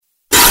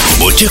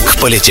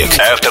«Бутик-политик».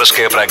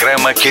 Авторская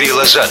программа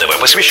Кирилла Задова,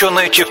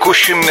 посвященная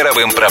текущим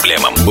мировым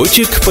проблемам.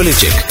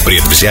 «Бутик-политик».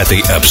 Предвзятый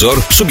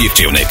обзор,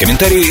 субъективные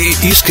комментарии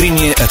и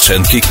искренние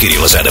оценки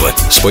Кирилла Задова.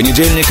 С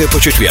понедельника по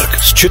четверг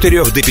с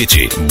 4 до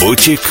 5.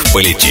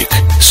 «Бутик-политик».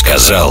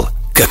 Сказал,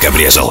 как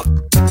обрезал.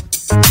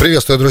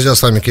 Приветствую, друзья,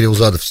 с вами Кирилл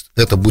Задов.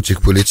 Это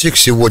 «Бутик-политик».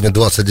 Сегодня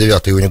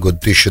 29 июня года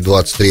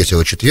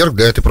 2023, четверг.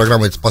 Для этой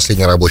программы это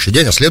последний рабочий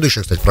день, а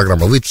следующая, кстати,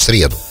 программа выйдет в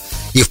среду.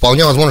 И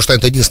вполне возможно, что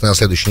это единственная на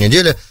следующей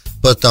неделе,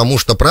 потому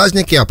что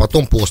праздники, а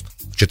потом пост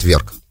в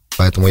четверг.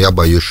 Поэтому я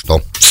боюсь,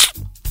 что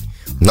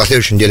на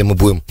следующей неделе мы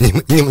будем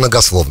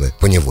немногословны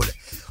поневоле.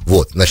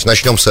 Вот, значит,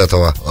 начнем с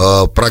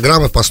этого.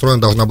 Программа построена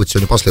должна быть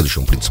сегодня по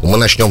следующему принципу. Мы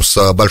начнем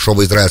с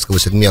большого израильского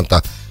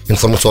сегмента.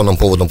 Информационным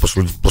поводом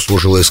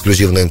послужило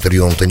эксклюзивное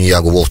интервью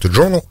Нетаньяху Wall Street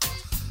Journal.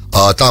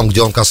 Там,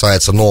 где он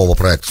касается нового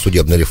проекта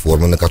судебной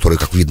реформы, на который,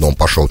 как видно, он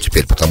пошел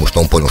теперь, потому что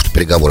он понял, что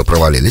переговоры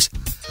провалились.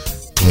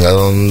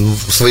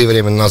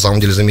 Своевременно, на самом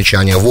деле,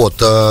 замечания.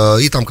 Вот,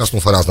 и там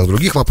коснулся разных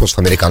других вопросов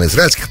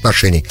американо-израильских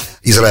отношений,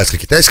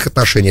 израильско-китайских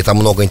отношений. Там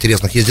много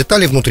интересных есть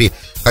деталей внутри.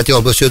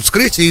 Хотелось бы все это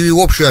скрыть. И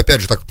общую, опять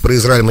же, так про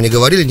Израиль мы не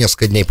говорили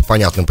несколько дней по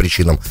понятным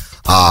причинам.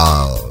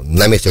 А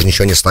на месте же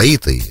ничего не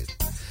стоит. И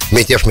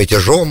мятеж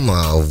мятежом,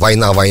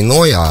 война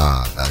войной,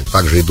 а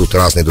также идут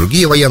разные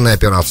другие военные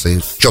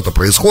операции. Что-то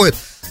происходит.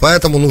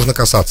 Поэтому нужно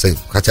касаться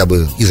хотя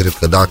бы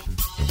изредка, да,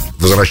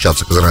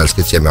 возвращаться к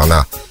израильской теме.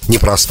 Она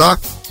непроста.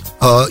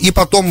 И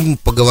потом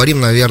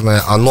поговорим,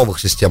 наверное, о новых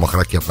системах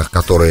ракетных,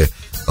 которые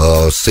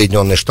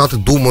Соединенные Штаты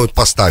думают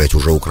поставить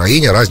уже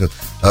Украине.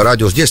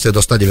 Радиус действия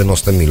до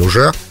 190 миль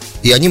уже.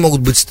 И они могут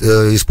быть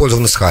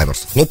использованы с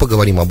 «Хаймерсов». Ну,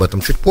 поговорим об этом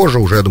чуть позже,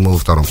 уже, я думаю, во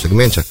втором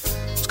сегменте.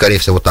 Скорее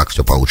всего, так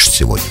все получится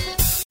сегодня.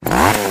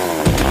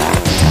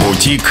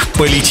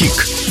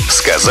 «Бутик-политик».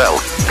 Сказал,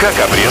 как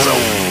обрезал.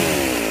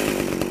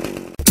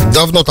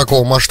 Давно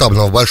такого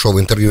масштабного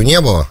большого интервью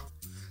не было,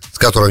 с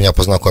которым я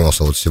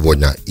познакомился вот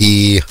сегодня.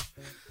 И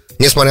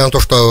несмотря на то,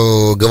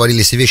 что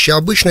говорились и вещи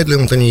обычные для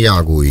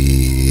Нетаньяху,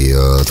 и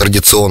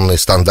традиционные,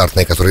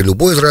 стандартные, которые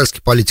любой израильский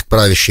политик,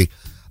 правящий,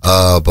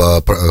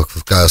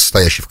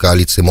 стоящий в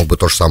коалиции, мог бы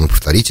то же самое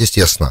повторить,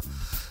 естественно.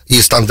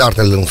 И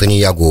стандартные для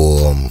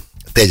Нетаньяху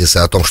тезисы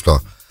о том,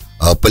 что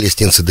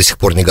палестинцы до сих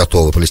пор не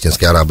готовы,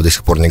 палестинские арабы до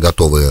сих пор не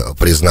готовы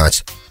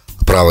признать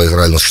право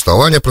Израиля на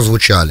существование,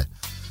 прозвучали.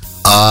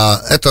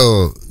 А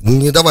это,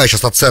 не давая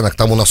сейчас оценок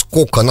тому,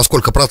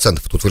 насколько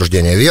процентов это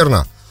утверждение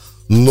верно,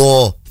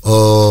 но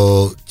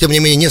тем не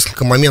менее,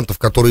 несколько моментов,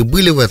 которые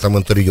были в этом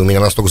интервью, меня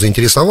настолько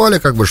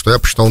заинтересовали, что я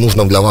посчитал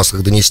нужным для вас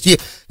их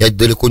донести. Я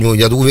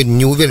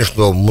не уверен,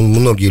 что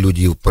многие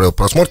люди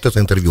просмотрят это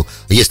интервью.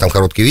 Есть там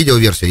короткие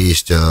видеоверсии,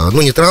 есть,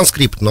 не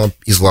транскрипт, но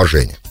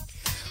изложение.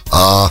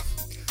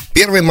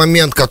 Первый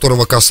момент,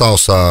 которого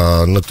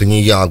касался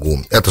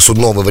Нетаньяху, это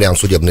новый вариант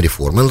судебной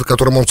реформы, над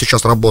которым он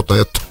сейчас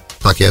работает.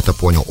 Так я это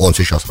понял, он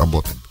сейчас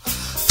работает.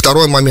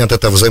 Второй момент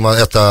это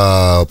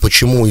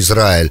почему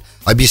Израиль,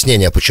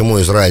 объяснение, почему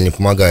Израиль не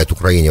помогает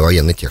Украине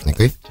военной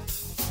техникой,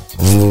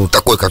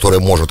 такой, которая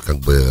может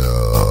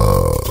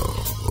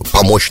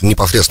помочь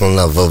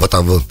непосредственно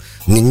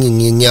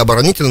не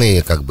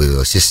оборонительные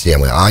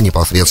системы, а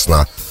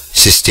непосредственно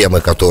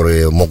системы,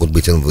 которые могут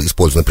быть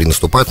использованы при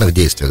наступательных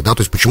действиях, да,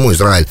 то есть почему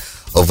Израиль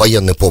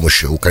военной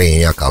помощи Украине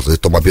не оказывает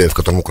в том объеме, в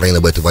котором Украина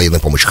бы этой военной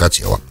помощи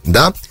хотела,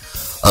 да.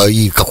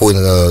 И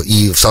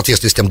в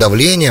соответствии с тем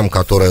давлением,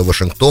 которое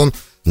Вашингтон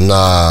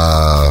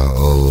на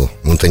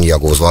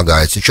Нетаньяху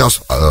возлагает сейчас,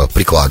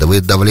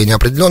 прикладывает давление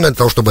определенное для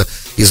того, чтобы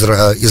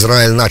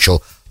Израиль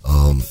начал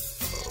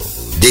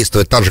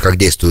действовать так же, как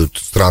действуют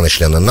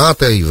страны-члены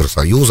НАТО,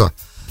 Евросоюза,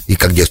 и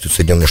как действуют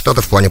Соединенные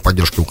Штаты в плане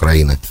поддержки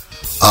Украины.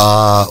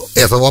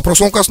 Этого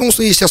вопроса он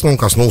коснулся, и, естественно, он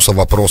коснулся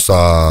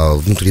вопроса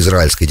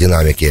внутриизраильской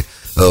динамики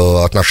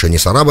отношений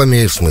с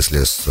арабами, в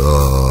смысле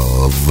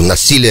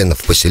насилия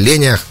в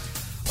поселениях,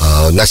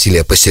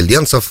 насилие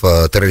поселенцев,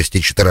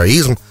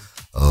 терроризм,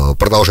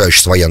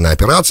 продолжающаяся военная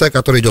операция,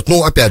 которая идет,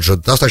 опять же,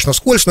 достаточно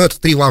вскользь, но это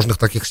три важных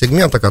таких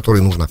сегмента,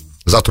 которые нужно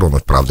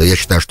затронуть, правда. Я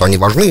считаю, что они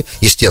важны,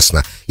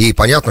 естественно, и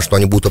понятно, что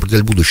они будут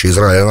определять будущее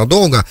Израиля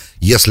надолго,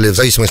 если в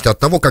зависимости от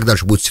того, как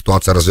дальше будет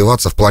ситуация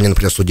развиваться в плане,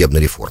 например,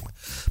 судебной реформы.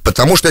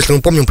 Потому что, если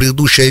мы помним,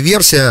 предыдущая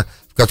версия,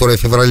 которая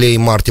в феврале и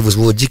марте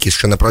вызвала дикие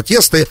совершенно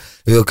протесты,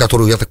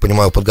 которую, я так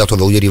понимаю,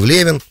 подготовил Ярив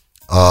Левин,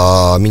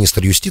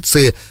 министр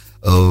юстиции,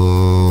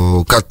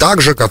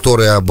 также,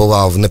 которая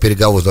была на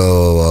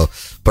переговорах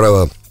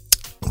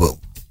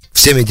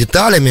всеми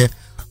деталями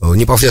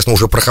непосредственно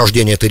уже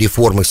прохождения этой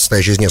реформы,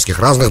 состоящей из нескольких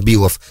разных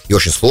билов и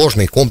очень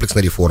сложной,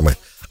 комплексной реформы,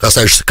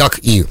 касающейся как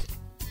и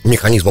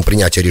механизма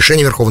принятия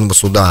решений Верховного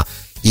суда,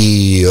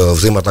 и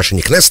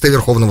взаимоотношений Кнессета и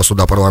Верховного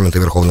суда, парламента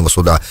и Верховного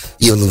суда,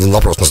 и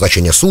вопрос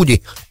назначения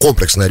судей,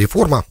 комплексная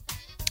реформа.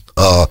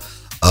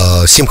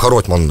 Симха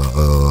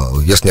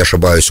Ротман, если не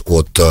ошибаюсь,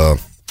 от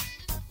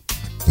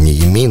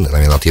Неемин,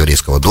 наверное, от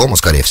еврейского дома,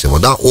 скорее всего,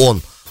 да,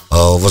 он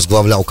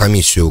возглавлял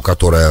комиссию,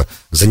 которая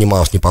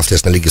занималась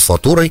непосредственно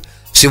легислатурой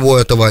всего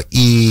этого,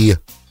 и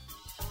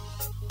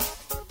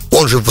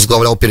он же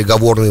возглавлял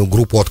переговорную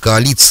группу от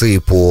коалиции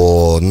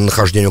по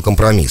нахождению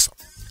компромисса.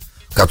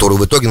 которую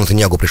в итоге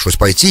Нетаньяху пришлось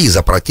пойти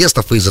из-за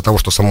протестов и из-за того,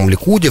 что в самом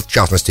Ликуде, в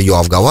частности,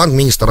 Йоав Галант,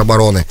 министр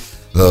обороны,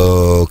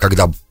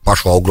 когда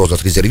пошла угроза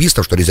от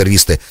резервистов, что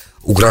резервисты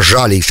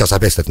угрожали, и сейчас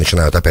опять, кстати,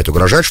 начинают опять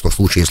угрожать, что в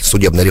случае, если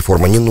судебная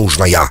реформа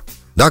ненужная,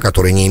 да,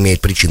 которая не имеет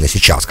причины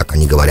сейчас, как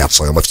они говорят в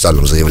своем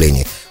официальном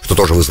заявлении, что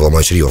тоже вызвало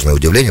мое серьезное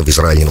удивление, в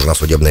Израиле не нужна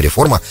судебная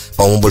реформа.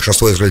 По-моему,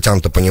 большинство израильтян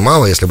это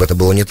понимало, если бы это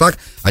было не так,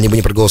 они бы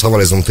не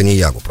проголосовали за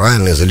Нетаньяху,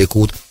 правильно, и за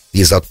Ликуд,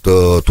 и за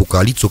ту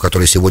коалицию,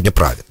 которая сегодня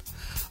правит.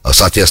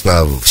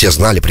 Соответственно, все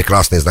знали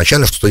прекрасно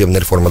изначально, что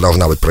судебная реформа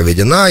должна быть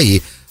проведена,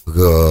 и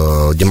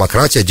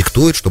демократия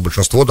диктует, что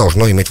большинство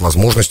должно иметь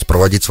возможность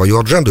проводить свою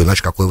адженду,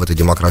 иначе какой в этой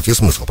демократии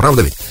смысл,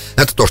 правда ведь?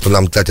 Это то, что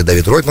нам, кстати,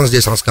 Давид Ройтман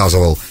здесь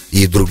рассказывал,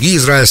 и другие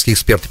израильские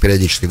эксперты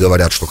периодически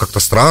говорят, что как-то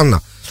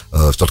странно,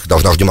 все-таки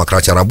должна же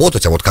демократия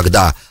работать, а вот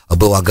когда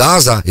было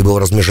Газа и было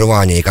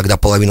размежевание, и когда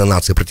половина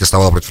нации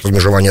протестовала против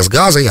размежевания с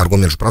Газой,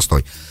 аргумент же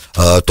простой,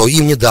 то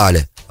им не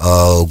дали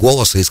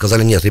голоса и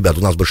сказали: нет, ребят,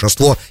 у нас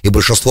большинство, и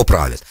большинство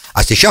правит.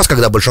 А сейчас,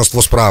 когда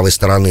большинство с правой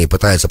стороны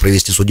пытается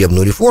провести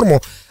судебную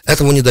реформу,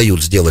 этого не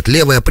дают сделать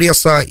левая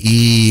пресса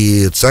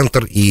и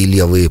центр, и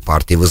левые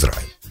партии в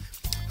Израиле,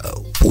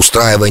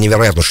 устраивая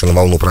невероятную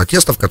волну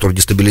протестов, которые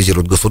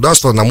дестабилизируют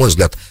государство. На мой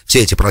взгляд,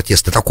 все эти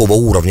протесты такого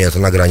уровня, это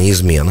на грани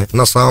измены,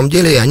 на самом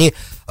деле, и они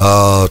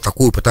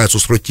такую пытаются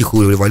устроить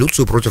тихую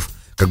революцию против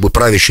как бы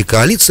правящей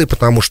коалиции,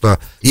 потому что,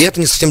 и это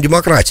не совсем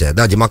демократия,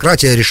 да,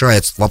 демократия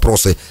решает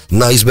вопросы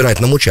на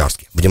избирательном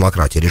участке, в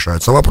демократии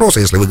решаются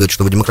вопросы, если вы говорите,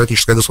 что вы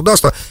демократическое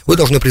государство, вы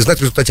должны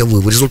признать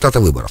результаты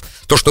выборов.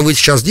 То, что вы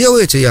сейчас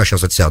делаете, я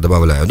сейчас от себя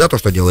добавляю, да, то,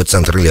 что делает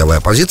центр и левая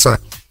оппозиция,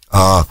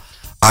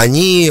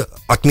 они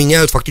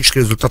отменяют фактически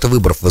результаты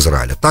выборов в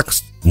Израиле. Так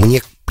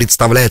мне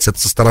представляется это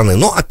со стороны.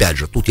 Но, опять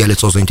же, тут я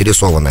лицо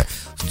заинтересованное,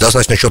 с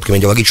достаточно четкими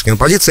идеологическими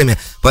позициями,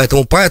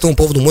 поэтому по этому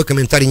поводу мой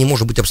комментарий не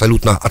может быть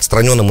абсолютно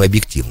отстраненным и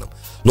объективным.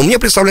 Но мне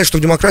представляется, что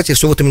в демократии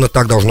все вот именно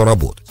так должно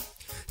работать.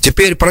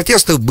 Теперь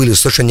протесты были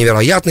совершенно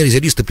невероятные,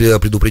 резервисты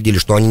предупредили,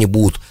 что они не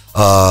будут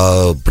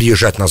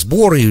приезжать на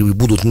сбор и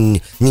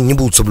не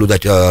будут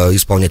соблюдать,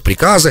 исполнять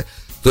приказы.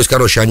 То есть,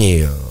 короче,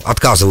 они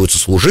отказываются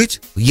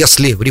служить,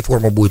 если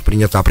реформа будет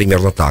принята,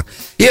 примерно так.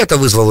 И это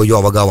вызвало у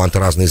Йоава Галанта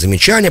разные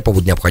замечания по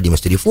поводу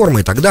необходимости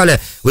реформы и так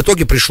далее. В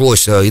итоге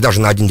пришлось, и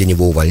даже на один день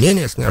его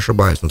увольнения, если не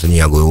ошибаюсь,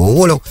 Нетаньяху его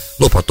уволил,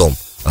 но потом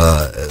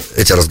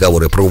эти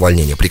разговоры про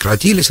увольнение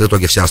прекратились, в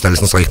итоге все остались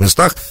на своих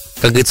местах,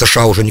 как говорится,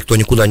 США уже никто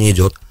никуда не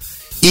идет.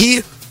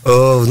 И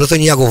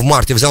Нетаньяху в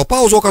марте взял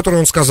паузу, о которой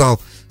он сказал.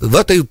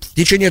 В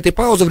течение этой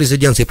паузы в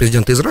резиденции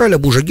президента Израиля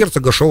Бужа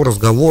Герцога шел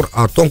разговор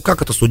о том,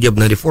 как эта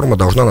судебная реформа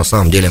должна на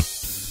самом деле,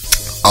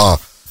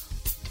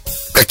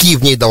 какие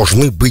в ней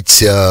должны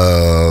быть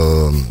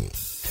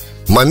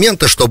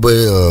моменты,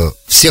 чтобы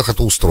всех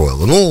это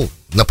устроило. Ну,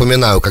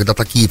 напоминаю, когда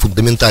такие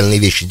фундаментальные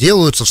вещи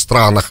делаются в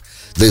странах,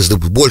 да и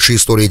большей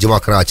истории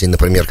демократии,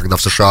 например, когда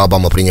в США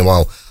Обама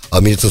принимал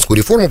медицинскую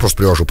реформу, просто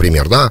привожу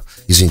пример, да,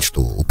 извините,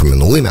 что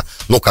упомянул имя,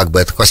 но как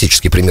бы это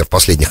классический пример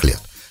последних лет.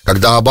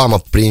 Когда Обама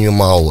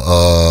принимал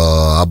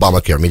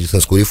Obamacare,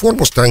 медицинскую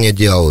реформу в стране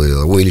делал,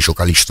 увеличил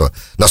количество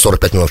на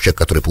 45 миллионов человек,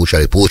 которые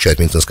получают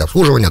медицинское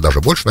обслуживание,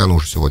 даже больше, наверное,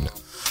 уже сегодня,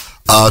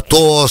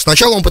 то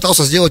сначала он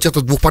пытался сделать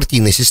это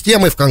двухпартийной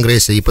системой в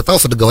Конгрессе и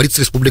пытался договориться с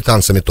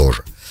республиканцами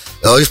тоже.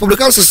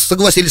 Республиканцы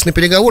согласились на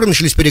переговоры,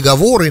 начались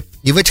переговоры,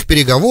 и в этих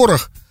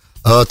переговорах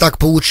так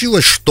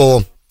получилось,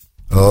 что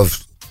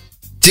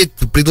те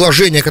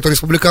предложения, которые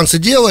республиканцы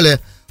делали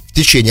в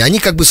течение, они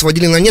как бы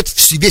сводили на нет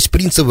весь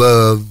принцип,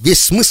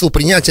 весь смысл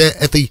принятия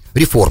этой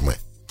реформы.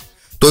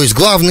 То есть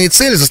главные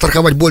цели —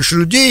 застраховать больше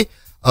людей,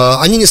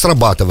 они не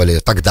срабатывали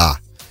тогда.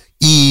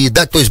 И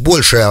дать, то есть,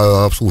 большее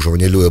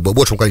обслуживание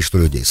большему количеству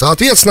людей.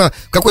 Соответственно,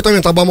 в какой-то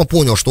момент Обама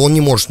понял, что он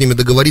не может с ними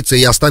договориться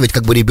и оставить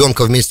как бы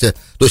ребенка вместе,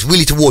 то есть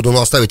вылить воду,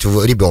 но оставить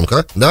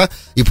ребенка, да,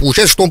 и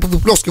получается, что он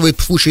выплескивает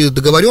в случае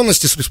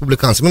договоренности с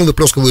республиканцами, он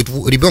выплескивает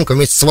ребенка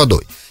вместе с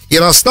водой. И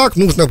раз так,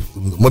 нужно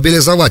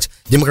мобилизовать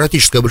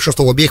демократическое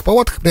большинство в обеих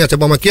палатах, принять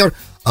Obamacare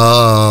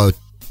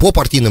по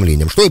партийным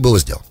линиям, что и было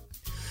сделано.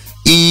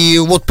 И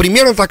вот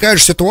примерно такая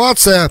же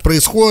ситуация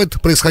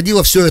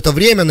происходила все это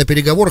время на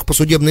переговорах по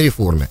судебной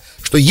реформе.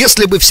 Что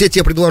если бы все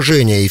те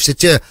предложения и все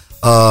те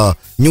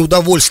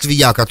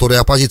неудовольствия, которые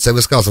оппозиция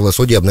высказывала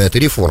судебной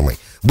этой реформой,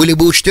 были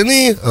бы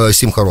учтены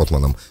Симха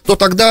Ротманом, то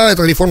тогда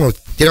эта реформа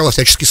теряла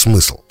всяческий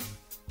смысл.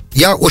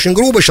 Я очень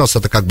грубо сейчас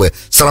это как бы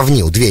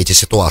сравнил, две эти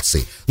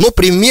ситуации. Но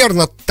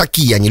примерно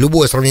такие они,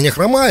 любое сравнение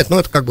хромает, но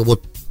это как бы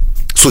вот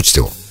суть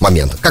всего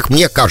момента. Как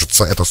мне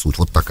кажется, это суть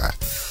вот такая.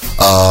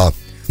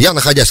 Я,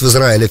 находясь в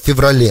Израиле в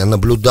феврале,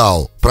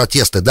 наблюдал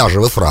протесты даже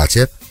в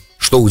Эфрате,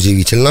 что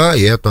удивительно,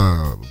 и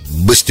это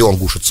бастион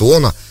Гуш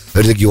Эциона,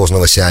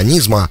 религиозного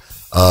сионизма,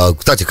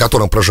 кстати, в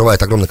котором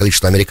проживает огромное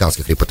количество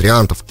американских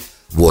репатриантов,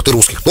 вот, и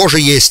русских тоже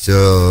есть,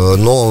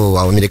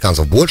 но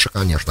американцев больше,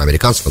 конечно,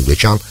 американцев,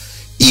 англичан,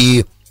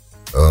 и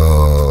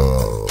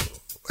это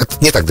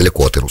не так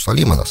далеко от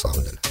Иерусалима, на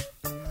самом деле.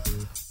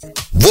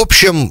 В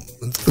общем,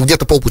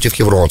 где-то полпути в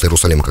Хеврон от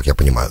Иерусалима, как я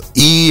понимаю.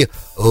 И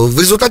в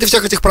результате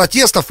всех этих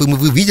протестов, и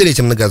вы видели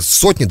эти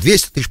сотни,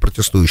 200 тысяч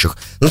протестующих,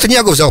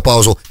 Нетаньяху взял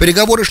паузу,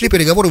 переговоры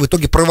в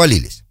итоге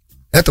провалились.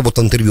 Это вот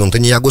интервью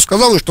Нетаньяху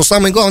сказал, и что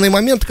самые главные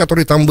моменты,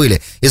 которые там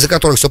были, из-за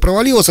которых все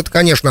провалилось, это,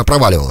 конечно,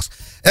 проваливалось.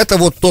 Это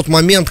вот тот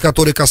момент,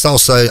 который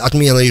касался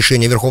отмены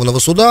решения Верховного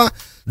суда,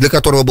 для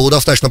которого было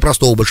достаточно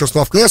простого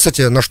большинства в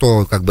Кнессете, на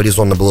что, как бы,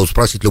 резонно было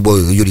спросить,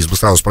 любой юрист бы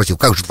сразу спросил,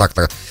 как же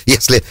так-то,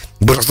 если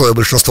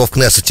большинство в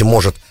Кнессете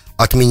может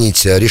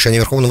отменить решение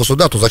Верховного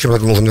суда, то зачем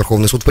тогда нужен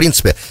Верховный суд в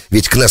принципе?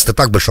 Ведь Кнессет и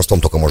так большинством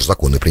только может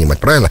законы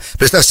принимать, правильно?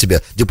 Представь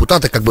себе,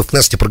 депутаты как бы в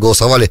Кнессете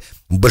проголосовали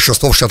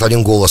большинством в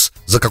 61 голос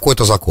за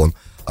какой-то закон.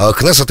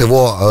 Кнессет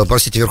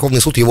Верховный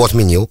суд его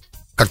отменил,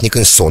 как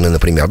неконституционный,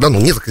 например, да,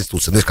 нет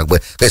конституции, но есть как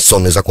бы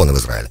конституционные законы в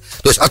Израиле.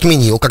 То есть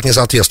отменил, как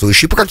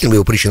несоответствующие, по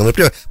каким-либо причинам,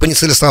 например, по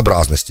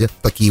нецелесообразности,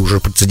 такие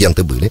уже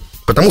прецеденты были,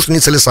 потому что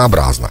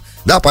нецелесообразно,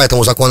 да,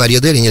 поэтому закон о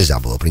Риедере нельзя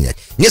было принять.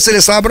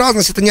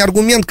 Нецелесообразность — это не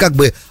аргумент как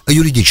бы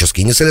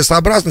юридический,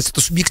 нецелесообразность —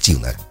 это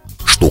субъективная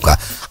штука,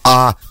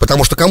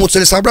 потому что кому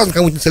целесообразно,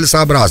 кому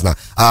нецелесообразно,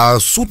 а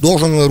суд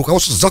должен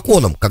руководствоваться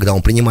законом, когда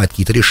он принимает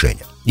какие-то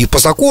решения. И по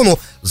закону,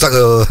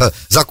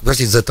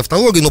 простите за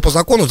тавтологию, но по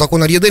закону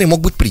закон о Риедере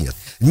мог быть принят.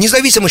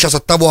 Независимо сейчас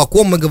от того, о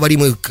ком мы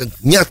говорим, и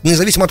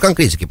независимо от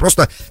конкретики,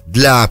 просто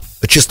для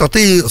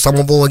чистоты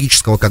самого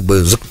логического как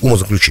бы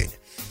умозаключения.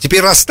 Теперь,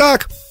 раз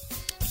так,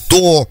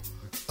 то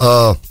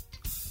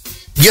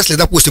если,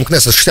 допустим,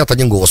 Кнессет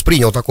 61 голос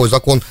принял такой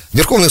закон,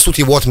 Верховный суд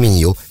его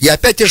отменил, и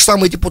опять те же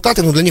самые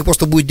депутаты, для них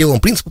просто будет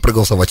делом принципа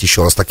проголосовать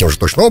еще раз таким же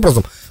точно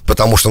образом,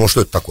 потому что,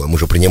 что это такое, мы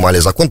же принимали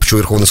закон, почему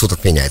Верховный суд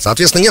отменяет.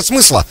 Соответственно, нет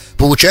смысла,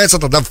 получается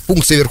тогда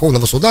функция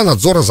Верховного суда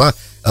надзора за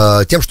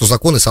тем, что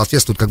законы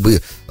соответствуют, как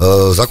бы,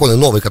 законы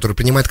новые, которые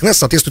принимает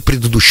Кнессет, соответствуют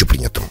предыдущим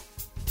принятым.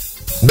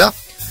 Да,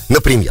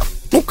 например,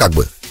 как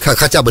бы,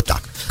 хотя бы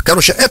так.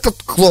 Короче, этот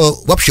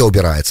вообще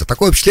убирается.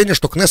 Такое впечатление,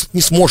 что Кнессет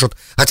не сможет,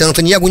 хотя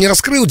Нетаньяху не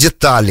раскрыл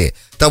детали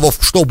того,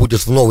 что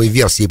будет в новой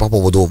версии по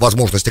поводу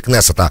возможности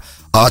Кнессета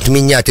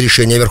отменять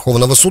решение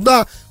Верховного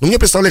суда, но мне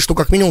представляется, что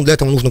как минимум для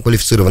этого нужно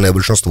квалифицированное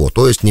большинство,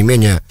 то есть не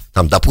менее,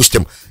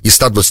 допустим, из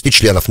 120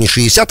 членов не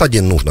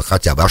 61 нужно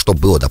хотя бы, а чтобы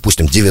было,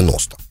 допустим,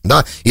 90,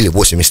 да, или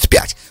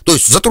 85. То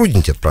есть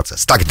затрудните этот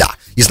процесс. Тогда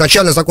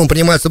изначально закон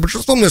принимается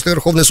большинством, но если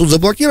Верховный суд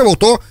заблокировал,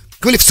 то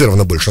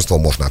квалифицированное большинство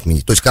можно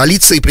отменить. То есть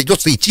коалиции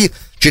придется идти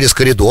через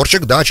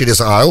коридорчик, да, через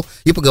айл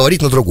и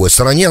поговорить на другой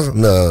стороне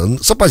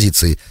с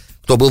оппозицией.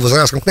 Кто был в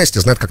израильском Кнессете,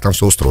 знает, как там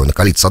все устроено.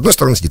 Коалиция с одной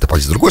стороны сидит,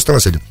 оппозиция с другой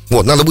стороны сидит.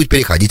 Вот, надо будет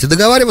переходить и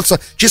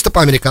договариваться. Чисто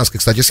по американской,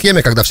 кстати,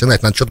 схеме, когда все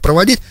знают, надо что-то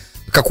проводить,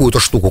 какую-то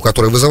штуку,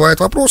 которая вызывает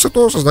вопросы,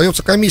 то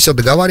создается комиссия,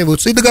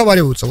 договариваются и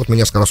договариваются. Вот мы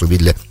несколько раз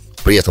увидели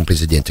при этом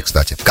президенте,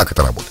 кстати, как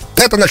это работает.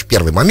 Это наш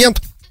первый момент.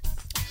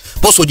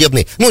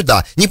 Посудебный,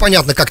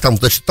 непонятно, как там,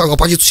 значит,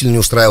 оппозицию сильно не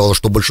устраивало,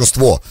 что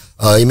большинство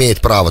имеет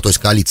право, то есть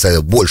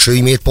коалиция больше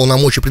имеет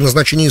полномочий при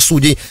назначении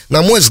судей.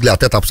 На мой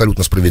взгляд, это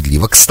абсолютно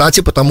справедливо. Кстати,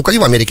 потому как и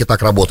в Америке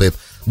так работает.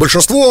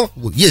 Большинство,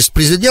 есть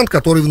президент,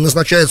 который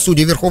назначает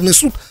судей в Верховный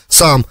суд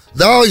сам,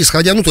 да,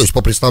 исходя, то есть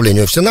по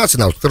представлению в Сенат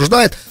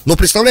утверждает, но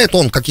представляет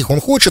он, каких он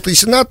хочет, и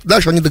Сенат,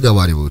 дальше они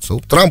договариваются.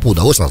 Трампу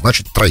удалось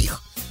назначить 3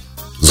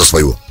 за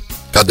свою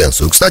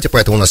каденцию. Кстати,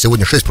 поэтому у нас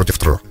сегодня 6 против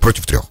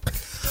 3.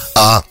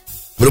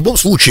 В любом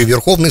случае,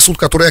 Верховный суд,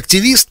 который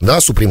активист, да,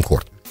 Supreme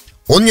Court,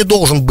 он не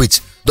должен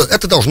быть,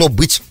 это должно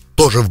быть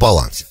тоже в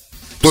балансе.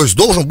 То есть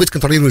должен быть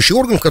контролирующий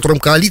орган, в котором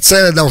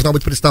коалиция должна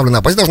быть представлена,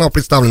 оппозиция должна быть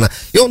представлена,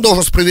 и он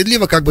должен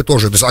справедливо как бы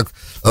тоже, то есть,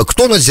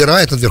 кто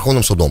надзирает над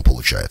Верховным судом,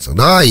 получается,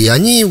 да, и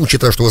они,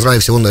 учитывая, что в Израиле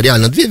всего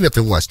реально 2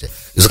 ветви власти,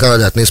 и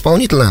законодательная, и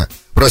исполнительная,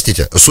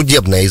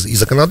 судебная и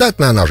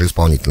законодательная, она же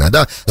исполнительная,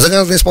 да,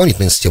 законодательная и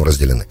исполнительная системы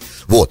разделены,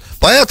 вот,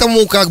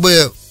 поэтому как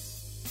бы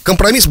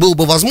компромисс был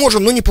бы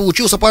возможен, но не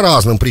получился по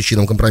разным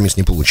причинам. Компромисс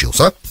не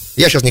получился.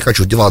 Я сейчас не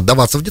хочу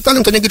вдаваться в детали,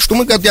 но они говорят, что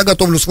я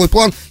готовлю свой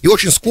план, и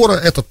очень скоро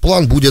этот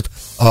план будет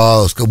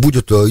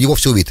его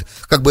все увидеть.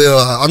 Как бы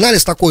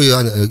анализ такой,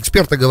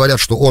 эксперты говорят,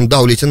 что он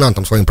дал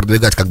лейтенантам своим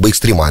продвигать как бы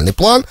экстремальный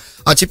план,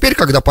 а теперь,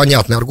 когда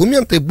понятны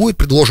аргументы, будет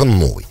предложен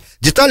новый.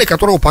 Детали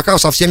которого пока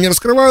совсем не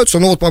раскрываются,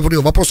 но вот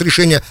вопрос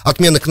решения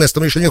отмены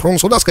Кнессетом решения Верховного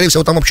суда, скорее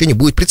всего, там вообще не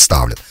будет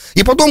представлен.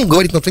 И потом,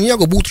 говорит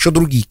Нетаньяху, будут еще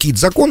другие какие-то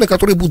законы,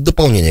 которые будут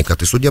дополнение к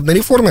этой судебной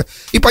реформе,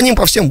 и по ним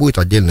по всем будет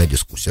отдельная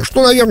дискуссия,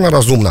 что, наверное,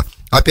 разумно.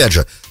 Опять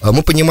же,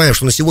 мы понимаем,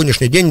 что на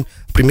сегодняшний день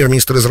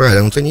премьер-министр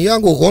Израиля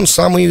Нетаньяху, он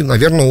самый,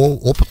 наверное,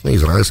 опытный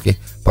израильский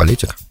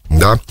политик,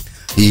 да,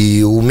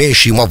 и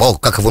умеющий,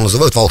 как его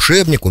называют,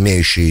 волшебник,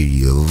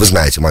 умеющий, вы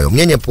знаете мое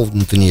мнение по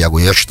Нетаньяху,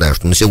 я считаю,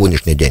 что на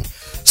сегодняшний день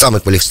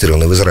самый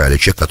квалифицированный в Израиле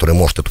человек, который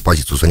может эту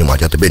позицию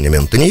занимать, это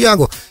Беньямин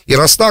Нетаньяху. И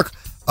раз так,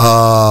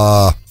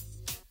 я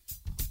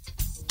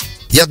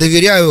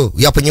доверяю,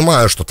 я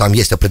понимаю, что там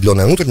есть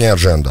определенная внутренняя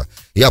адженда,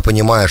 я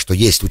понимаю, что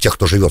есть у тех,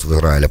 кто живет в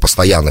Израиле,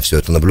 постоянно все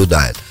это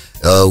наблюдает,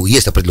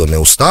 есть определенная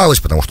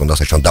усталость, потому что он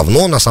достаточно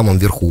давно на самом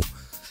верху.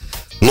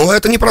 Но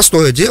это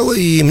непростое дело,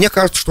 и мне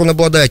кажется, что он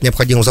обладает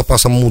необходимым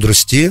запасом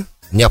мудрости,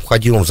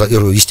 необходимым,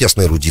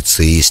 естественно,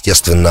 эрудицией,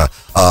 естественно,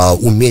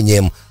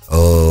 умением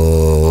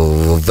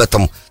в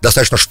этом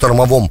достаточно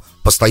штормовом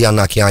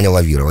постоянно океане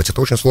лавировать.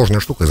 Это очень сложная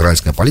штука,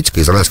 израильская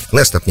политика, израильский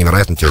кнессет, это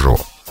невероятно тяжело.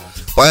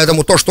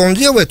 Поэтому то, что он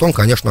делает, он,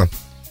 конечно,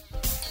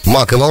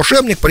 маг и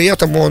волшебник, при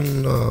этом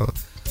он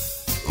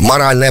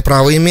моральное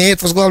право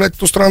имеет возглавлять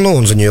эту страну,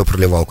 он за нее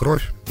проливал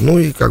кровь. Ну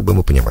и как бы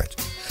вы понимаете.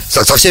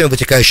 Со всеми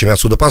вытекающими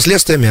отсюда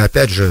последствиями,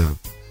 опять же,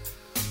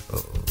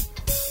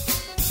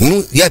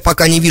 я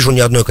пока не вижу ни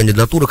одной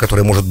кандидатуры,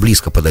 которая может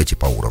близко подойти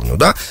по уровню,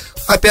 да.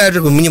 Опять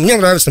же, мне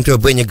нравится, например,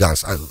 Бенни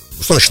Ганс.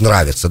 Что значит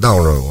нравится, да,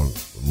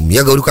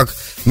 я говорю, как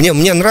мне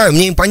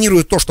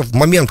импонирует то, что в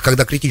момент,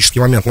 когда критический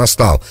момент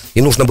настал,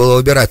 и нужно было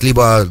выбирать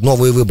либо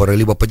новые выборы,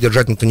 либо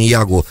поддержать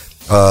Нетаньягу,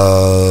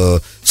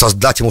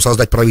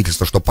 создать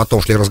правительство, чтобы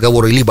потом шли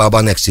разговоры либо об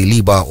аннексии,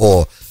 либо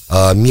о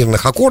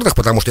мирных аккордах,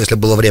 потому что если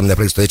было временное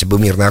правительство, эти бы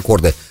мирные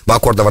аккорды,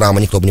 аккорды Авраама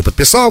никто бы не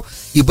подписал,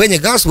 и Бенни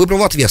Ганс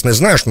выбрал ответственность,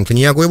 зная, что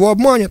Нетаньягу его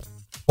обманет,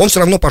 он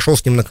все равно пошел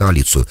с ним на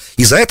коалицию.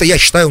 И за это, я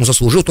считаю, он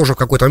заслужил тоже в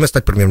какой-то момент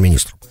стать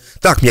премьер-министром.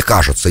 Так мне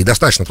кажется, и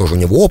достаточно тоже у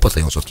него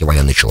опыта, и он все-таки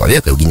военный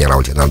человек, и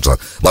генерал-лейтенант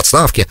в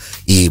отставке,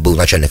 и был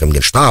начальником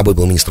генштаба, и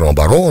был министром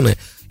обороны,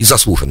 и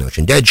заслуженный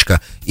очень дядечка,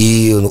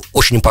 и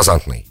очень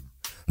импозантный.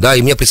 Да,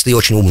 и мне предстоит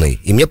очень умный.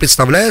 И мне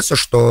представляется,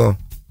 что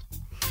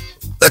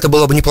это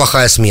была бы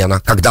неплохая смена,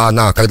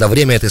 когда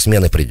время этой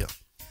смены придет.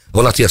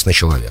 Он ответственный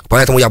человек.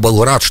 Поэтому я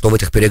был рад, что в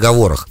этих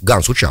переговорах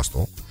Ганс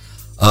участвовал,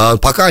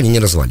 пока они не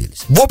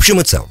развалились. В общем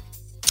и целом,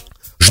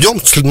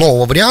 ждем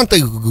нового варианта.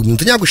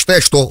 Нетаньягу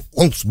считает, что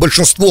он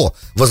большинство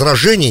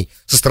возражений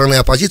со стороны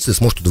оппозиции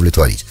сможет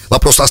удовлетворить.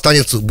 Вопрос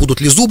останется,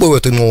 будут ли зубы в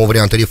этой нового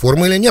варианта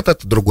реформы или нет,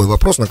 это другой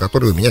вопрос, на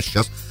который у меня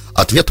сейчас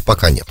ответа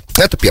пока нет.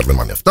 Это первый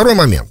момент. Второй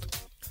момент.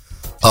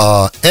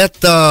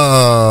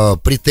 Это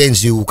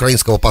претензии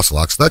украинского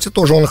посла, кстати,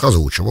 тоже он их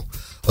озвучивал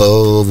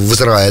в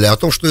Израиле, о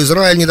том, что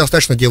Израиль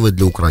недостаточно делает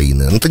для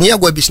Украины.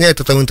 Нетаньягу объясняет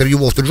это в интервью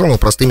Wall Street Journal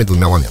простыми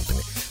двумя моментами.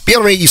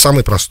 Первый и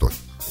самый простой.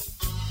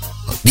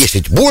 Есть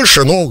ведь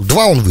больше, но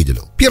два он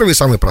выделил. Первый и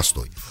самый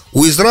простой.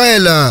 У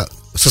Израиля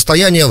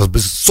состояние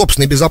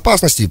собственной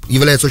безопасности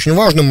является очень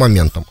важным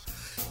моментом.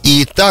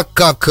 И так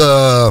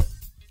как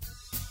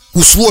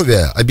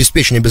условия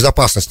обеспечения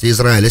безопасности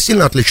Израиля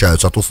сильно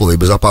отличаются от условий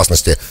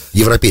безопасности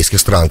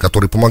европейских стран,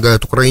 которые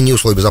помогают Украине, и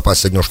условий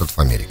безопасности Соединенных Штатов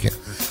Америки.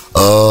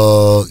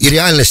 И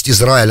реальность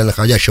Израиля,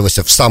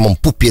 находящегося в самом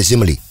пупе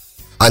земли,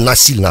 она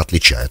сильно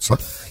отличается.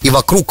 И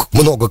вокруг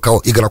много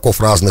игроков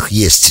разных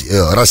есть,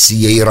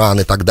 Россия, Иран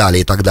и так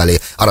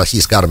далее, а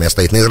российская армия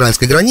стоит на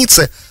израильской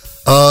границе.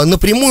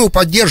 Напрямую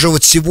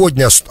поддерживать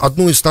сегодня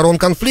одну из сторон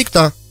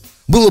конфликта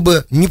было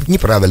бы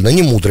неправильно,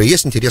 не мудро.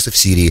 Есть интересы в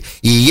Сирии,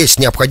 и есть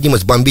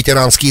необходимость бомбить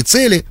иранские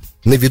цели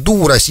на виду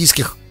у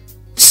российских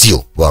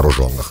сил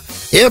вооруженных.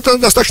 И это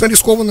достаточно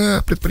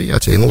рискованное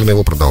предприятие, и нужно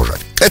его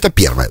продолжать. Это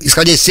первое,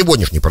 исходя из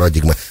сегодняшней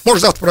парадигмы.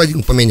 Может, завтра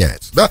парадигма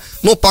поменяется, да?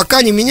 Но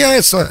пока не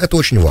меняется, это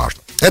очень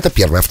важно. Это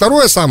первое.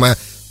 Второе, самое,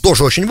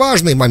 тоже очень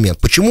важный момент.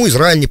 Почему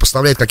Израиль не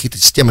поставляет какие-то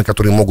системы,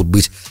 которые могут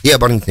быть и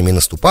оборонительными, и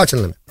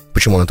наступательными?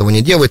 Почему он этого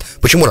не делает?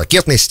 Почему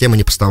ракетные системы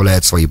не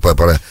поставляют свои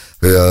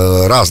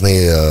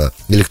разные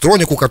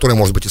электронику, которая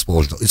может быть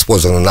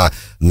использована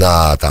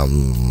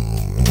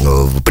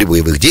при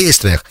боевых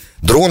действиях?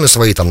 Дроны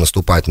свои там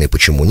наступательные,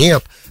 почему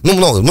нет?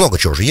 Много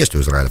чего же есть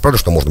у Израиля. Правда,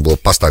 что можно было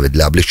поставить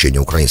для облегчения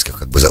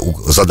украинских,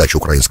 задач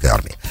украинской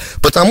армии.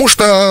 Потому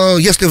что,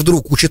 если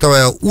вдруг,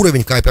 учитывая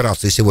уровень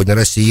кооперации сегодня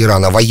России и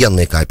Ирана,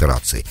 военной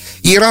кооперации,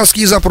 и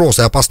иранские запросы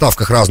о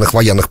поставках разных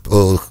военных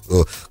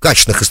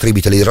качественных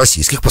истребителей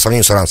российских, по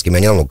сравнению с иранскими,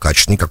 они намного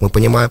качественнее, как мы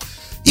понимаем,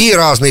 и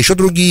разные еще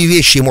другие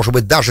вещи, может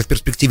быть, даже в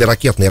перспективе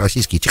ракетные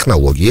российские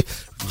технологии,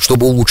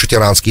 чтобы улучшить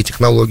иранские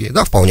технологии,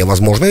 да, вполне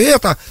возможно. И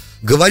это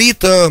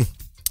говорит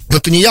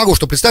Нетаньягу,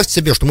 что представьте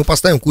себе, что мы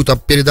поставим какую-то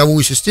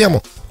передовую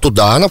систему,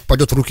 туда она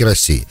попадет в руки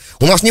России.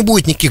 У нас не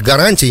будет никаких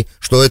гарантий,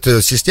 что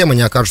эта система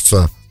не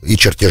окажется, и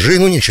чертежи,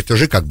 не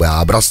чертежи, а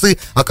образцы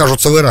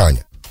окажутся в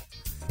Иране.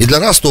 И для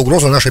нас это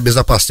угроза нашей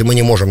безопасности, мы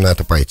не можем на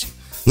это пойти.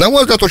 На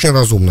мой взгляд, очень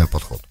разумный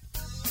подход.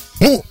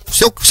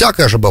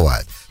 Всякое же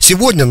бывает.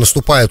 Сегодня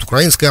наступает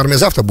украинская армия,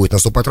 завтра будет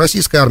наступать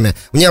российская армия.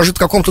 В неожиданно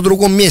каком-то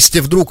другом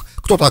месте вдруг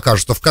кто-то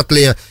окажется в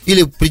котле,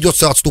 или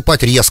придется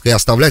отступать резко и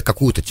оставлять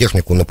какую-то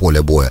технику на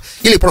поле боя,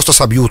 или просто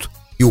собьют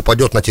и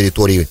упадет на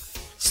территории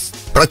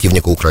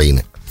противника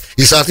Украины.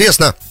 И,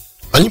 соответственно,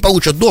 они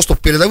получат доступ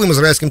к передовым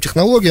израильским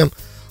технологиям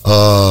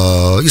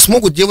и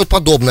смогут делать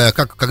подобное,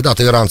 как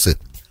когда-то иранцы,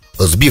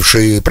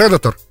 сбившие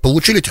Predator,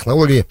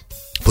 получили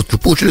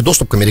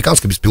доступ к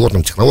американским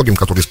беспилотным технологиям,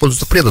 которые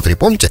используются в Предаторе.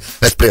 Помните?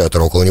 Это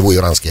Предатор, около него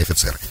иранские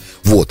офицеры.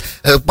 Вот.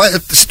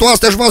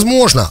 Ситуация даже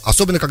возможна,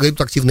 особенно когда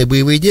идут активные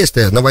боевые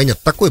действия. На войне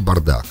такой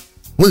бардак.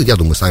 Вы, я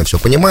думаю, сами все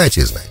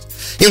понимаете и знаете.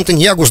 И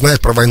Нетаньягу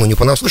знает про войну не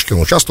понаслышке,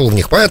 он участвовал в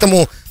них.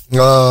 Поэтому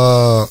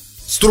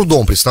с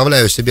трудом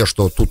представляю себе,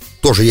 что тут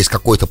тоже есть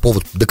какой-то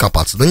повод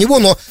докопаться до него,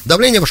 но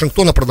давление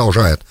Вашингтона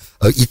продолжает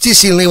идти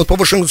сильно. И вот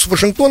с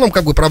Вашингтоном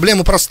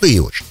проблемы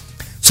простые очень.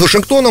 С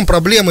Вашингтоном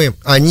проблемы,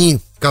 они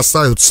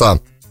касаются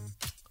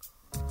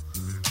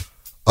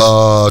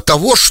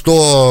того,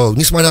 что,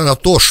 несмотря на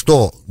то,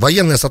 что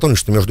военное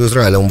сотрудничество между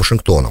Израилем и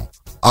Вашингтоном,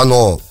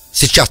 оно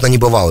сейчас на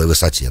небывалой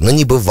высоте, на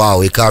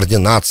небывалой,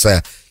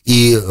 координация.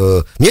 И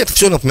мне это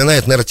все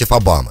напоминает нарратив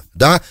Обамы,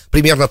 да,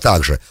 примерно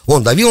так же.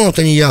 Он давил на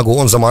Нетаньяху,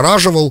 он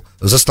замораживал,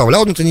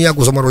 заставлял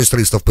Нетаньяху заморозить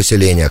строительство в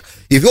поселениях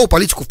и вел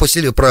политику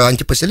про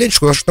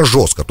антипоселенческую достаточно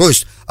жестко, то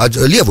есть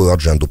левую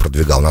адженду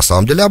продвигал на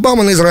самом деле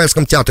Обама на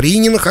израильском театре и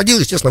не находил,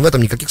 естественно, в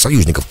этом никаких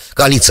союзников.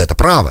 Коалиция это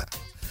правая.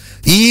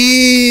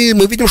 И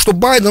мы видим, что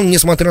Байден,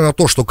 несмотря на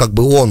то, что как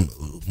бы он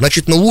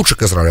значительно лучше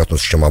к Израилю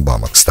относится, чем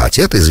Обама,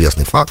 кстати, это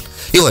известный факт,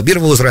 и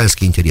лоббировал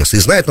израильские интересы, и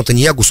знает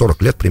Нетаньяху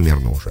 40 лет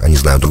примерно уже, они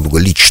знают друг друга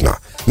лично,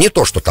 не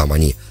то, что там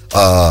они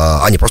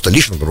просто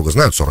лично друг друга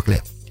знают 40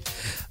 лет.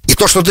 И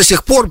то, что до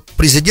сих пор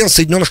президент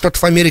Соединенных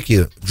Штатов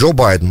Америки Джо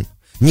Байден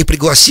не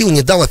пригласил,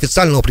 не дал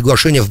официального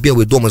приглашения в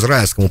Белый дом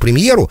израильскому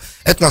премьеру,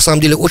 это на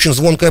самом деле очень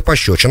звонкая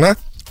пощечина,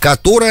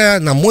 которая,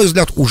 на мой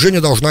взгляд, уже не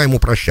должна ему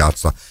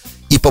прощаться.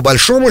 И по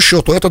большому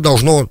счету это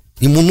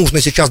ему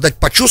нужно сейчас дать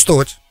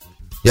почувствовать.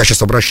 Я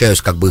сейчас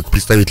обращаюсь как бы к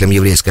представителям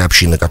еврейской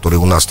общины, которые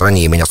у нас в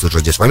стране и меня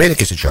слышат здесь в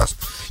Америке сейчас.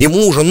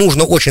 Ему уже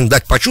нужно очень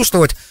дать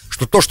почувствовать,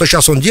 что то, что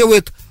сейчас он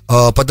делает,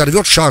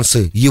 подорвет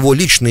шансы его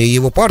личные и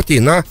его партии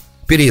на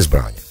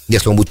переизбрание,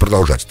 если он будет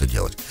продолжать это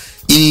делать.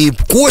 И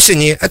к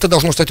осени это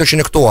должно стать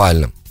очень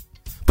актуальным,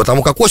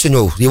 потому как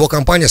осенью его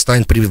кампания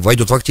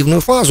войдет в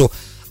активную фазу,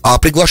 а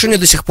приглашения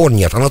до сих пор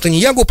нет. А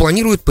Нетаньяху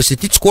планирует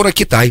посетить скоро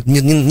Китай,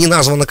 не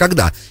названо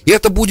когда. И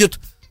это будет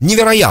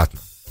невероятно.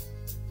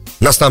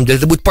 На самом деле,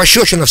 это будет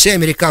пощечина всей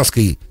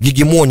американской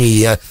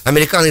гегемонии,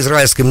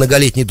 американо-израильской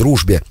многолетней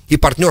дружбе и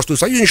партнерству и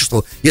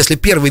союзничеству, если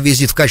первый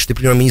визит в качестве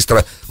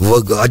премьер-министра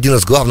в один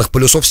из главных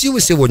полюсов силы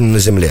сегодня на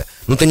земле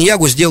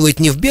Нетаньяху сделает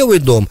не в Белый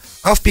дом,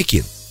 а в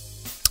Пекин.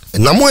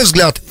 На мой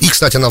взгляд, и,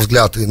 кстати, на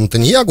взгляд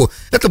Нетаньяху,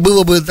 это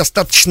было бы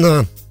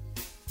достаточно...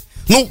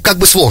 как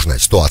бы сложная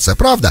ситуация,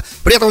 правда?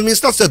 При этом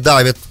администрация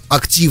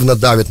активно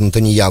давит на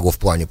Нетаньяху в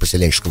плане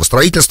поселенческого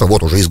строительства.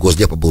 Вот уже из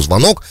Госдепа был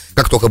звонок,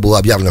 как только было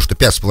объявлено, что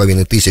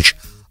 5,5 тысяч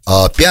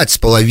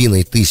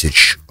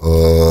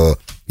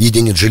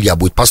единиц жилья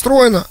будет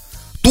построено.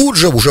 Тут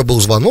же уже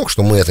был звонок,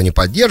 что мы это не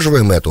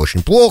поддерживаем, это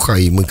очень плохо,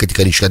 и мы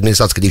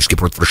администрация категорически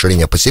против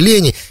расширения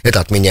поселений, это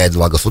отменяет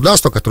два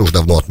государства, которые уже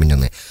давно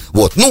отменены.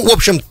 Вот, в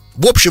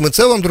общем и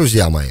целом,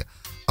 друзья мои,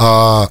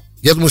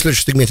 я думаю, в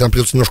следующем сегменте нам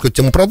придется немножко эту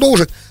тему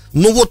продолжить.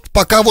 Но вот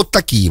пока вот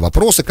такие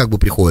вопросы как бы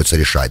приходится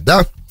решать,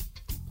 да?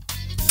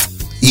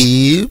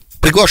 И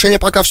приглашения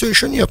пока все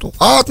еще нету.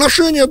 А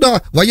отношения,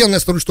 да, военное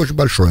сотрудничество очень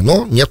большое,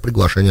 но нет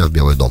приглашения в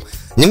Белый дом.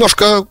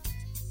 Немножко,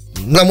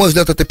 на мой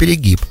взгляд, это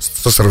перегиб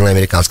со стороны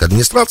американской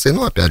администрации,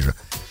 но, опять же,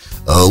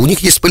 у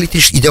них есть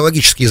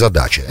идеологические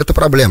задачи. Это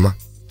проблема.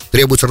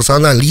 Требуется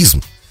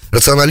рационализм.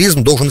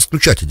 Рационализм должен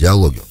исключать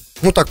идеологию.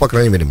 Так, по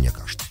крайней мере, мне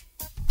кажется.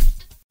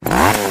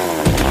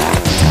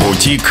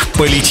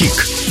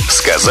 Бутик-политик.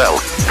 Сказал,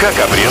 как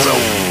обрезал.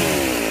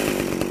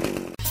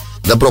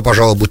 Добро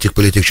пожаловать в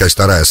Бутик-политик, часть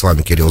 2. С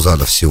вами Кирилл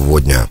Задов.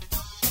 Сегодня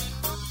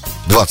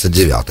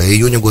 29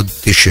 июня года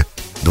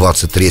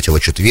 2023,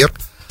 четверг.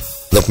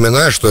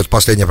 Напоминаю, что это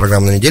последняя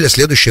программа на неделе.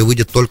 Следующая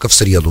выйдет только в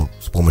среду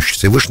с помощью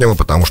Всевышнего,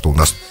 потому что у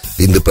нас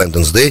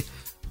Independence Day,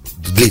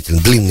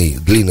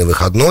 длинный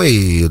выходной.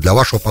 И для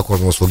вашего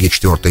покорного слуги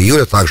 4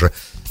 июля также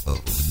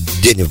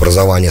день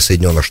образования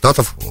Соединенных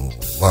Штатов.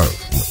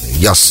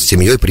 Я с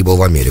семьей прибыл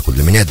в Америку.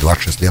 Для меня это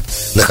 26 лет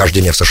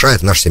нахождения в США.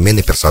 Это наш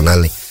семейный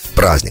персональный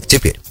праздник.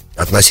 Теперь,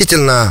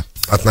 относительно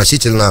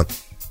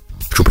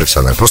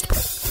профессионально, просто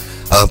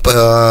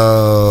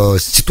правильно.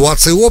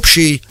 Ситуации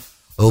общей,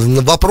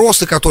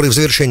 вопросы, которые в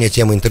завершении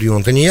темы интервью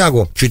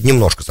Нетаньяху, чуть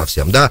немножко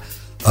совсем, да.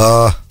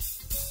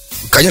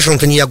 Конечно,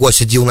 Нетаньяху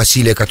осудил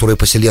насилие, которое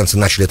поселенцы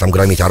начали там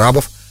громить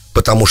арабов,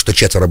 потому что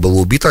 4 было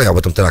убито, я об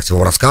этом теракте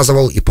вам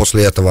рассказывал, и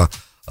после этого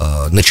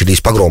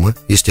начались погромы,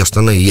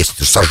 естественно,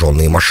 есть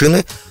сожженные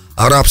машины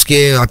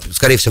арабские,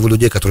 скорее всего,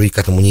 людей, которые к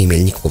этому не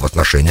имели никакого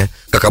отношения,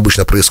 как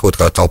обычно происходит,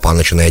 когда толпа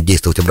начинает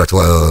действовать и брать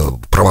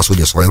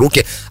правосудие в свои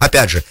руки.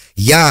 Опять же,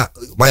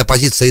 моя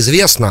позиция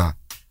известна,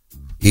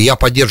 и я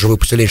поддерживаю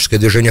поселенческое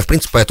движение в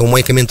принципе, поэтому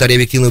мои комментарии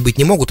объективны быть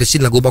не могут, и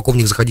сильно глубоко в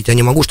них заходить я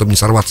не могу, чтобы не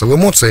сорваться в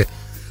эмоции.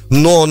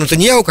 Но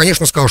Нетаньяху,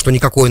 конечно, сказал, что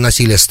никакое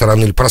насилие со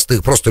стороны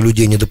просто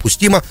людей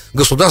недопустимо.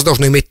 Государство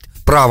должно иметь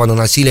право на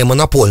насилие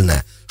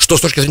монопольное. Что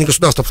с точки зрения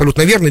государства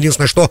абсолютно верно.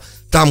 Единственное, что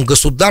там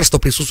государство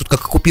присутствует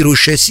как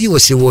оккупирующая сила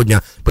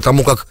сегодня,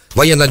 потому как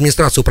военная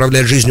администрация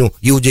управляет жизнью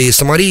Иудеи и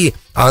Самарии,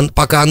 а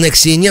пока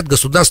аннексии нет,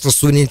 государство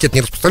суверенитет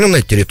не распространен на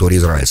этой территории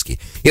израильской.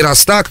 И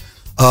раз так,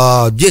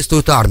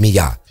 действует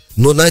армия.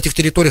 Но на этих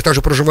территориях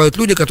также проживают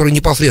люди, которые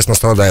непосредственно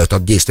страдают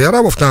от действий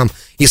арабов там,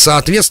 и,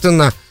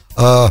 соответственно,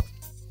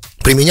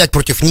 применять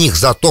против них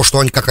за то,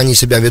 как они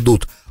себя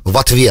ведут в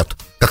ответ,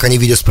 как они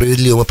видят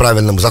справедливым и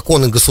правильным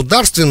законы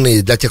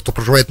государственные для тех, кто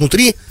проживает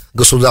внутри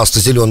государства,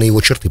 зеленые его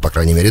черты, по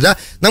крайней мере, да,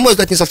 на мой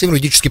взгляд, не совсем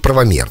юридически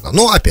правомерно.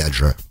 Но, опять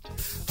же,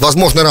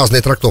 возможно,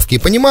 разные трактовки и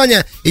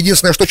понимания.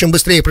 Единственное, что чем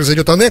быстрее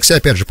произойдет аннексия,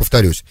 опять же,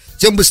 повторюсь,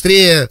 тем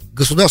быстрее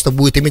государство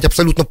будет иметь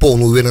абсолютно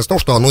полную уверенность в том,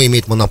 что оно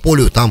имеет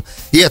монополию там,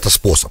 и это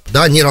способ,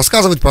 да, не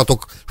рассказывать про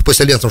то,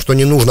 поселенцам, что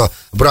не нужно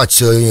брать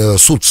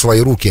суд в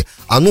свои руки,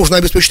 а нужно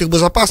обеспечить их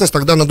безопасность,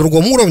 тогда на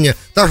другом уровне,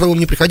 так, чтобы им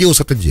не приходилось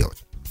это делать.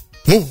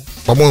 Ну,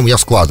 по-моему, я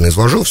складно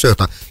изложил все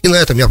это, и на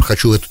этом я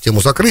хочу эту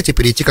тему закрыть и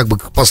перейти как бы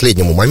к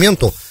последнему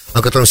моменту,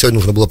 о котором сегодня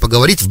нужно было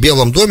поговорить. В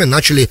Белом доме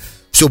начали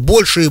все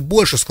больше и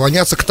больше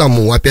склоняться к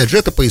тому, опять же,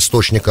 это по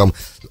источникам,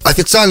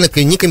 официально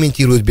не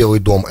комментирует Белый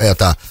дом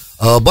это,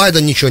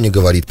 Байден ничего не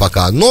говорит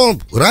пока, но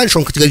раньше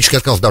он категорически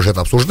отказался даже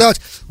это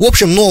обсуждать. В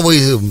общем,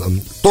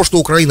 то, что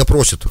Украина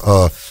просит,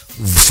 так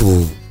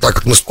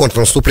как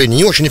контрнаступление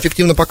не очень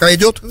эффективно пока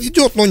идет,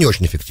 но не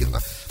очень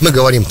эффективно. Мы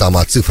говорим там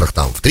о цифрах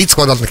там в 30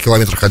 квадратных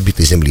километрах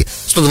отбитой земли,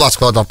 120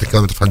 квадратных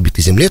километров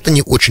отбитой земли, это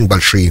не очень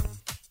большие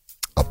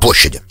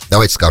площади,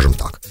 давайте скажем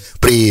так.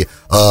 При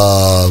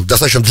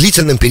достаточно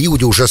длительном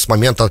периоде уже с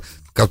момента,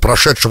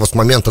 прошедшего с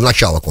момента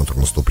начала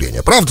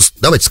контрнаступления. Правда?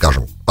 Давайте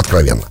скажем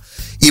откровенно.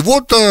 И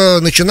вот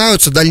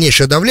начинаются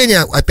дальнейшее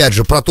давление. Опять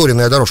же,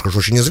 проторенная дорожка же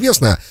очень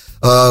известная.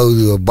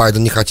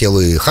 Байден не хотел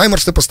и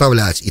хаймерсы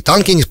поставлять, и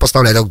танки не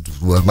поставлять.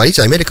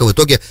 Смотрите, Америка в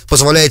итоге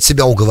позволяет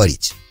себя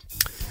уговорить.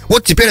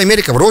 Вот теперь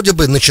Америка вроде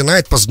бы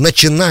начинает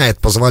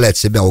позволять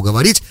себя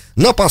уговорить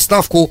на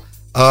поставку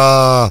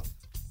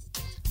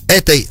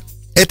этой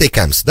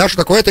ATACMS. Да, что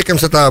такое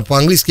ATACMS? Это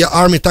по-английски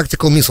Army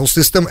Tactical Missile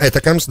System,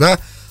 ATACMS, да,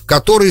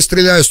 которые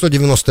стреляют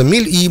 190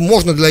 миль, и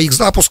можно для их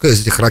запуска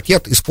из этих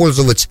ракет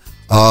использовать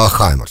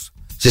Хаймерс,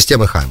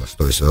 системы Хаймерс,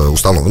 то есть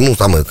установленную,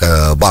 там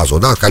базу,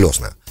 да,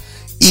 колесная.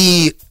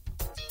 И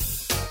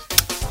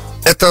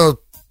это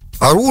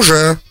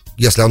оружие,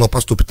 если оно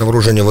поступит на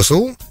вооружение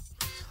ВСУ,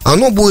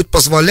 оно будет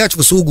позволять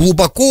ВСУ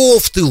глубоко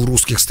в тыл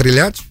русских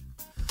стрелять.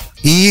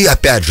 И,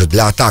 опять же,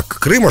 для атак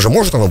Крыма же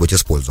может оно быть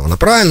использовано,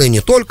 правильно, и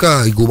не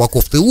только, и глубоко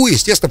в тылу,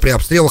 естественно, при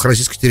обстрелах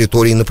российской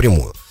территории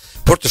напрямую.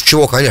 Против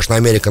чего, конечно,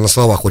 Америка на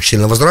словах очень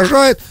сильно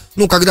возражает.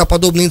 Ну, когда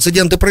подобные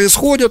инциденты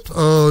происходят,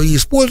 и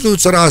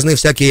используются разные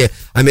всякие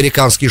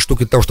американские штуки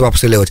для того, чтобы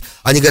обстреливать,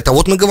 они говорят, а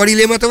вот мы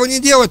говорили им этого не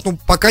делать, но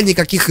пока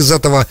никаких из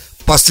этого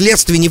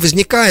последствий не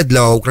возникает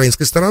для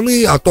украинской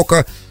стороны, а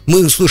только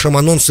мы слышим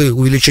анонсы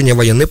увеличения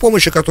военной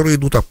помощи, которые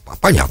идут,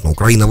 понятно,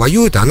 Украина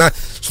воюет, и она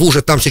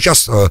служит там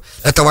сейчас,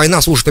 эта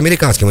война служит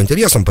американским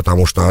интересам,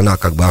 потому что она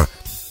как бы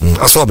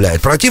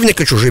ослабляет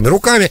противника чужими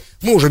руками.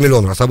 Мы уже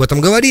миллион раз об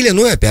этом говорили.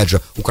 Ну и опять же,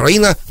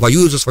 Украина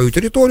воюет за свою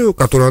территорию,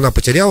 которую она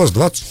потеряла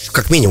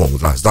как минимум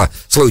раз, да,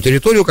 свою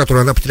территорию,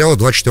 которую она потеряла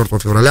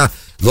 24 февраля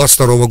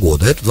 22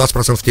 года. Это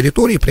 20%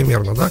 территории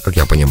примерно, да, как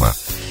я понимаю.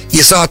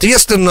 И,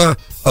 соответственно,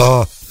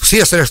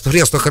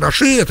 средства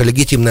хороши, это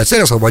легитимная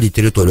цель — освободить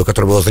территорию,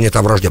 которая была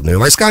занята враждебными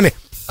войсками,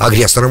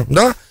 агрессором,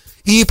 да.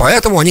 И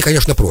поэтому они,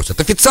 конечно,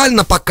 просят.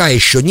 Официально пока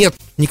еще нет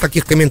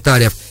никаких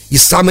комментариев. И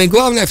самое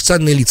главное,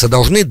 официальные лица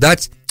должны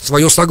дать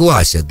свое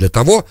согласие для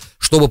того,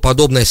 чтобы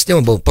подобная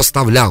система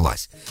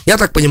поставлялась. Я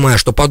так понимаю,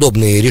 что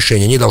подобные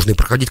решения не должны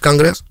проходить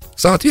Конгресс.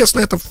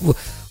 Соответственно, это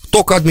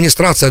только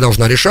администрация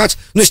должна решать.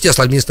 Ну,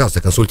 естественно,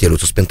 администрация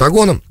консультируется с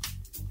Пентагоном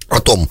о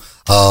том,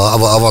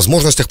 о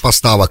возможностях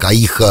поставок, о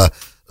их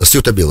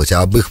suitability,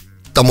 о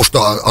том,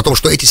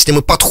 что эти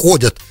системы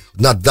подходят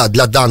на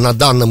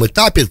данном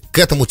этапе к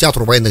этому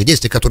театру военных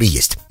действий, который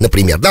есть,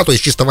 например, да, то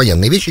есть чисто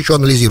военные вещи еще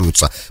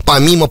анализируются,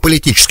 помимо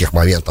политических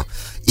моментов.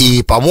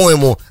 И,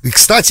 по-моему, и,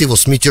 кстати, вот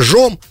с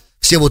мятежом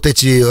все вот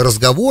эти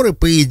разговоры,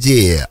 по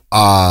идее,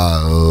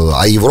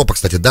 а Европа,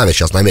 кстати, давит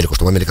сейчас на Америку,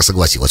 чтобы Америка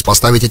согласилась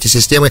поставить эти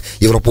системы.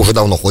 Европа уже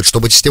давно хочет,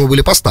 чтобы эти системы были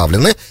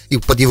поставлены. И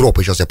под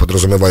Европой сейчас я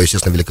подразумеваю,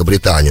 естественно,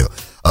 Великобританию,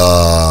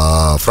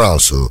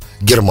 Францию,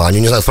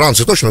 Германию. Не знаю,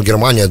 Францию точно, но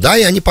Германия, да,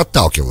 и они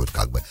подталкивают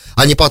как бы.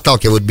 Они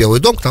подталкивают Белый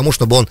дом к тому,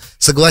 чтобы он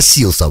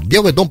согласился.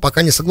 Белый дом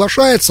пока не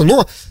соглашается,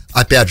 но,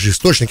 опять же,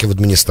 источники в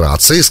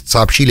администрации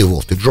сообщили в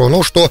Wall Street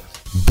Journal, что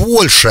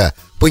больше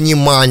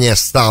понимания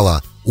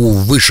стало у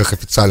высших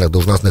официальных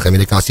должностных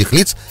американских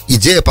лиц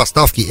идея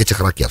поставки этих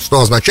ракет,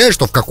 что означает,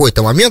 что в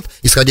какой-то момент,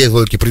 исходя из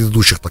логики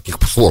предыдущих таких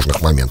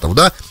сложных моментов,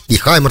 да, и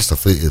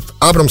Хаймерсов, и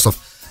Абрамсов,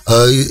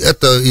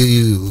 это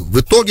в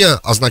итоге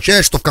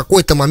означает, что в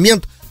какой-то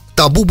момент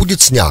табу будет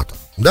снято,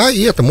 да,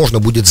 и это можно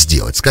будет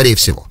сделать, скорее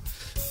всего.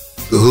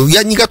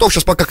 Я не готов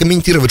сейчас пока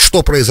комментировать,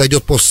 что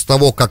произойдет после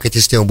того, как эти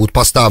системы будут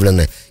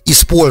поставлены,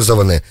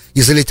 использованы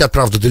и залетят,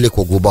 правда,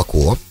 далеко,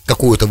 глубоко,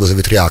 какую это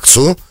вызовет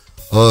реакцию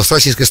с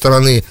российской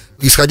стороны,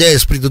 исходя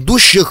из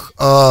предыдущих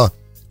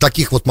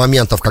таких вот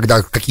моментов,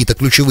 когда какие-то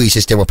ключевые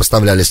системы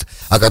поставлялись,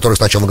 о которых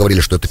сначала мы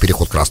говорили, что это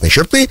переход красной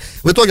черты,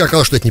 в итоге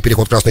оказалось, что это не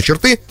переход красной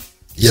черты.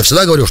 Я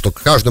всегда говорю, что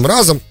каждым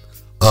разом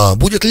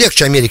будет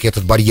легче Америке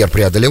этот барьер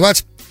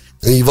преодолевать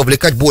и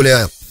вовлекать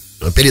более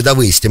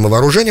передовые системы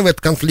вооружения в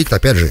этот конфликт.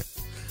 Опять же,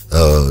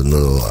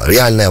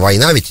 реальная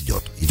война ведь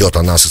идет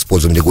она с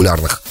использованием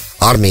регулярных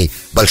армий,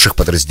 больших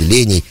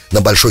подразделений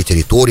на большой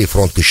территории,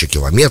 фронт 1000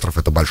 километров,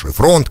 это большой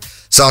фронт.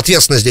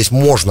 Соответственно, здесь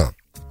можно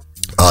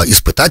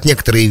испытать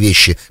некоторые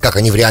вещи, как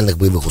они в реальных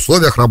боевых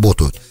условиях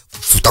работают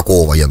в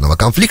такого военного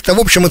конфликта. В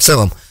общем и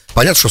целом,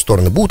 Понятно, что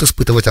стороны будут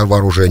испытывать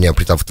вооружения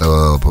при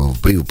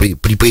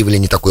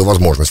появлении такой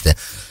возможности.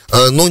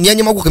 Но я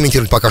не могу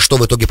комментировать пока, что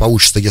в итоге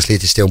получится, если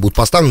эти системы будут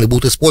поставлены и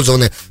будут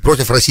использованы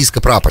против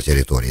российской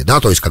территории, да,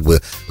 то есть как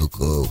бы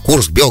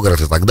Курск, Белгород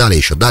и так далее,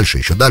 еще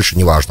дальше,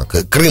 неважно.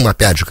 Крым,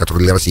 опять же,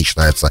 который для России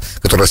считается,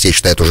 который Россия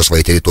считает уже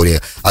своей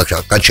территорией,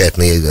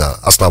 окончательно и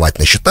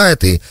основательно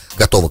считает и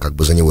готова как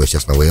бы за него,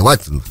 естественно,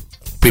 воевать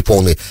при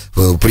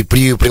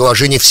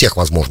приложении всех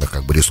возможных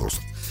как бы ресурсов.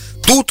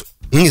 Тут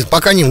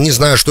пока не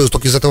знаю, что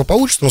из этого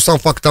получится, но сам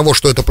факт того,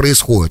 что это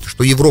происходит,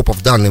 что Европа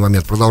в данный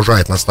момент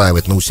продолжает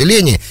настаивать на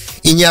усилении,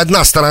 и ни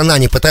одна сторона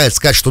не пытается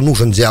сказать, что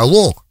нужен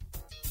диалог,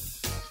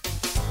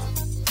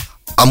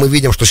 а мы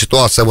видим, что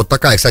ситуация вот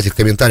такая. Кстати, в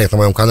комментариях на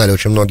моем канале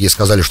очень многие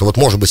сказали, что вот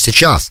может быть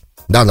сейчас,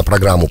 да, на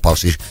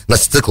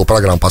цикл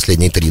программ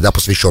 «Последние 3», да,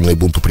 посвященные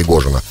бунту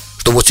Пригожина,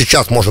 что вот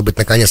сейчас, может быть,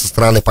 наконец-то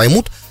страны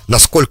поймут,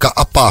 насколько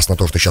опасно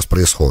то, что сейчас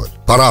происходит,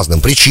 по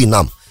разным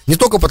причинам. Не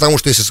только потому,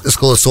 что есть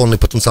эскалационный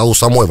потенциал у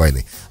самой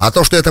войны, а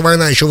то, что эта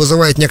война еще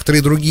вызывает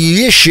некоторые другие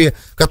вещи,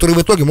 которые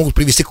в итоге могут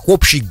привести к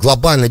общей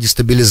глобальной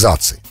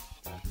дестабилизации.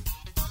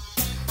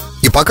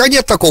 И пока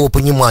нет такого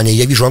понимания,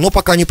 я вижу, оно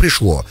пока не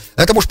пришло.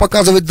 Это может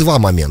показывать два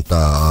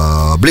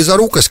момента.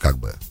 Близорукость, как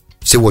бы,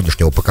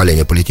 сегодняшнего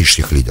поколения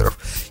политических лидеров,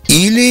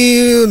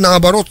 или,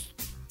 наоборот,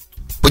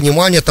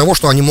 понимание того,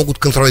 что они могут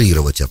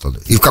контролировать это.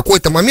 И в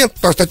какой-то момент,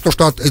 кстати, то,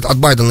 что от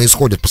Байдена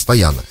исходит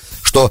постоянно,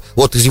 что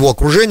вот из его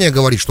окружения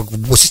говорит, что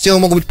системы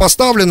могут быть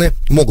поставлены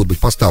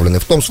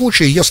в том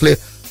случае, если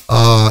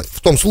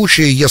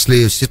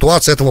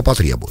ситуация этого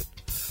потребует.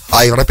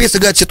 А европейцы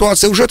говорят,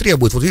 ситуация уже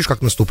требует. Вот видишь,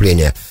 как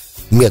наступление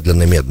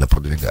медленно-медленно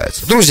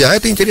продвигается. Друзья,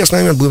 это интересный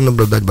момент, будем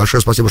наблюдать.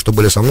 Большое спасибо, что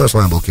были со мной. С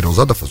вами был Кирилл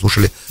Задов. Вы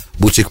слушали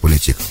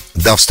 «Бутик-политик».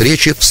 До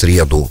встречи в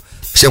среду.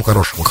 Всем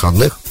хороших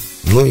выходных.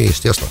 Ну и,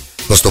 естественно,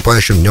 с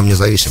наступающим Днем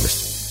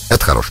Независимости.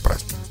 Это хороший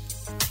праздник.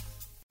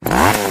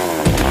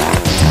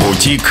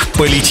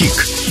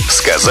 «Бутик-политик».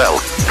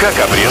 Сказал, как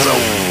обрезал.